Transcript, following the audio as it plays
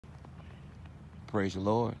Praise the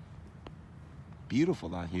Lord.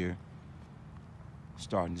 Beautiful out here.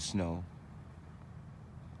 Starting to snow.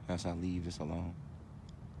 As I leave this alone.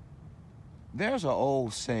 There's an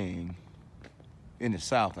old saying in the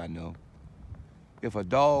South, I know. If a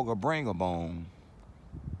dog will bring a bone,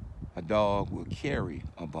 a dog will carry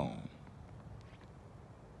a bone.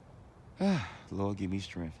 Lord, give me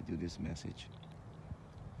strength to do this message.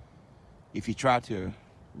 If you try to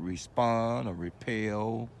respond or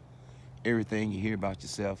repel everything you hear about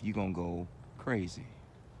yourself, you're going to go crazy.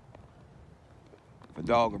 If a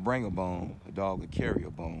dog will bring a bone, a dog will carry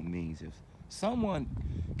a bone means if someone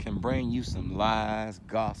can bring you some lies,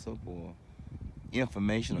 gossip, or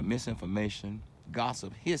information or misinformation,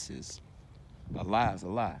 gossip hisses, a lie is a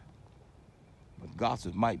lie. But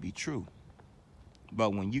gossip might be true.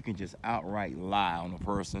 But when you can just outright lie on a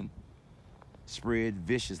person, spread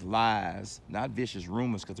vicious lies, not vicious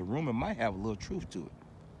rumors, because a rumor might have a little truth to it.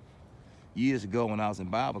 Years ago when I was in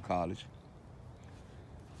Bible college,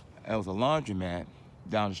 there was a laundromat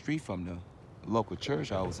down the street from the local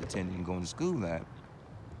church I was attending and going to school at.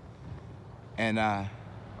 And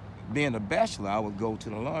being a bachelor, I would go to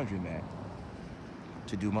the laundromat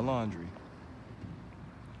to do my laundry.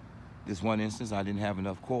 This one instance, I didn't have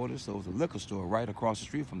enough quarters, so it was a liquor store right across the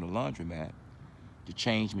street from the laundromat. The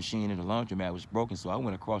change machine in the laundromat was broken, so I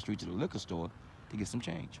went across the street to the liquor store to get some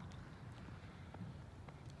change.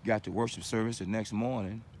 Got to worship service the next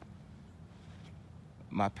morning.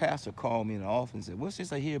 My pastor called me in the office and said, "What's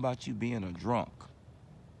this I hear about you being a drunk?"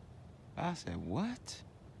 I said, "What?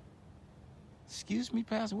 Excuse me,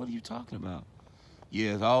 Pastor, what are you talking about?"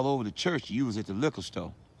 "Yeah, it's all over the church. You was at the liquor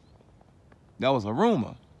store." That was a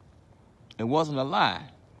rumor. It wasn't a lie.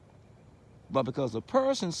 But because the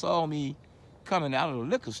person saw me coming out of the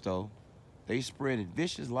liquor store, they spread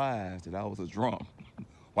vicious lies that I was a drunk.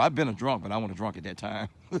 Well, I've been a drunk, but I wasn't a drunk at that time.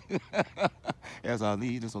 As I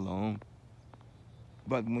leave this alone.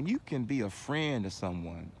 But when you can be a friend to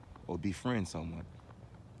someone or befriend someone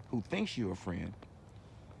who thinks you're a friend,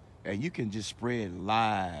 and you can just spread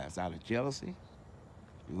lies out of jealousy,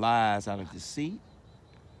 lies out of deceit,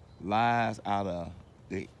 lies out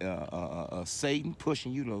of Satan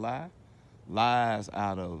pushing you to lie, lies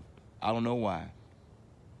out of I don't know why.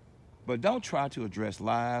 But don't try to address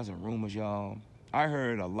lies and rumors, y'all. I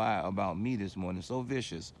heard a lie about me this morning, so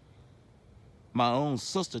vicious. My own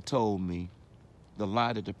sister told me the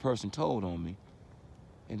lie that the person told on me,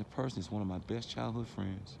 and the person is one of my best childhood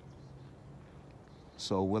friends.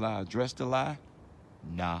 So will I address the lie?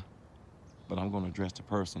 Nah. But I'm going to address the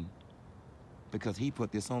person because he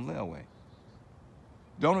put this on layaway.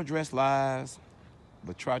 Don't address lies,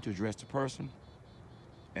 but try to address the person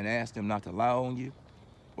and ask them not to lie on you,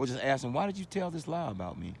 or just ask them, "Why did you tell this lie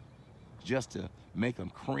about me?" Just to make them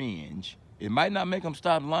cringe. It might not make them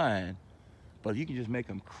stop lying, but you can just make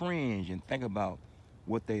them cringe and think about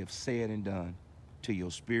what they have said and done to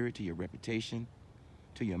your spirit, to your reputation,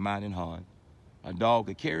 to your mind and heart. A dog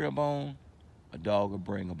will carry a bone, a dog will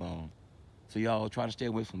bring a bone. So y'all try to stay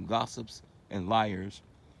away from gossips and liars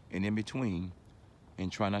and in between,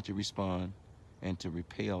 and try not to respond and to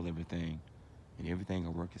repel everything, and everything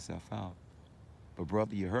will work itself out. But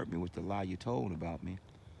brother, you hurt me with the lie you told about me.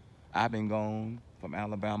 I've been gone from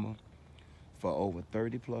Alabama for over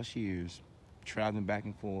 30 plus years, traveling back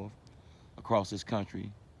and forth across this country,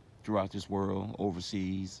 throughout this world,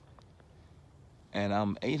 overseas. And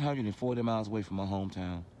I'm 840 miles away from my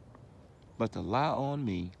hometown. But to lie on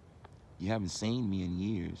me, you haven't seen me in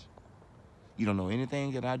years. You don't know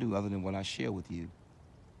anything that I do other than what I share with you.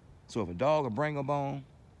 So if a dog will bring a bone,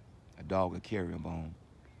 a dog will carry a bone.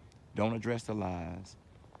 Don't address the lies.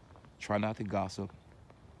 Try not to gossip.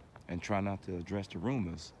 And try not to address the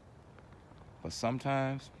rumors. But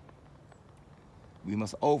sometimes we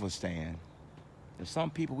must overstand. There's some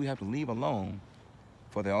people we have to leave alone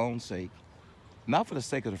for their own sake, not for the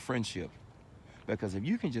sake of the friendship. Because if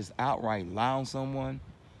you can just outright lie on someone,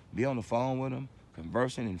 be on the phone with them,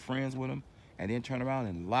 conversing and friends with them, and then turn around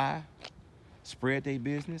and lie, spread their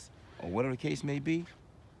business, or whatever the case may be.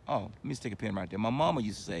 Oh, let me stick a pin right there. My mama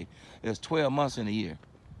used to say, there's 12 months in a year.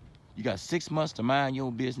 You got 6 months to mind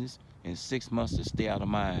your business and 6 months to stay out of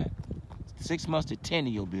mind. 6 months to tend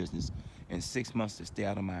to your business and 6 months to stay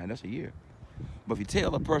out of mind. That's a year. But if you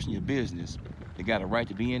tell a person your business, they got a right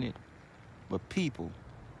to be in it. But people,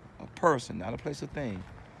 a person, not a place or thing,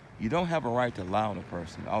 you don't have a right to lie on a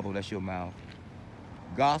person, although that's your mouth.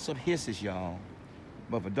 Gossip hisses, y'all.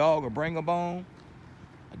 But if a dog will bring a bone,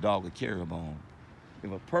 a dog will carry a bone.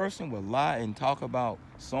 If a person will lie and talk about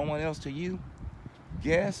someone else to you,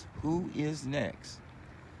 guess who is next?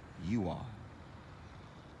 You are.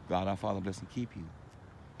 God our Father bless and keep you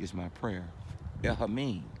is my prayer.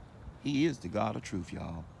 Elohim. He is the God of truth,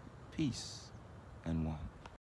 y'all. Peace and one.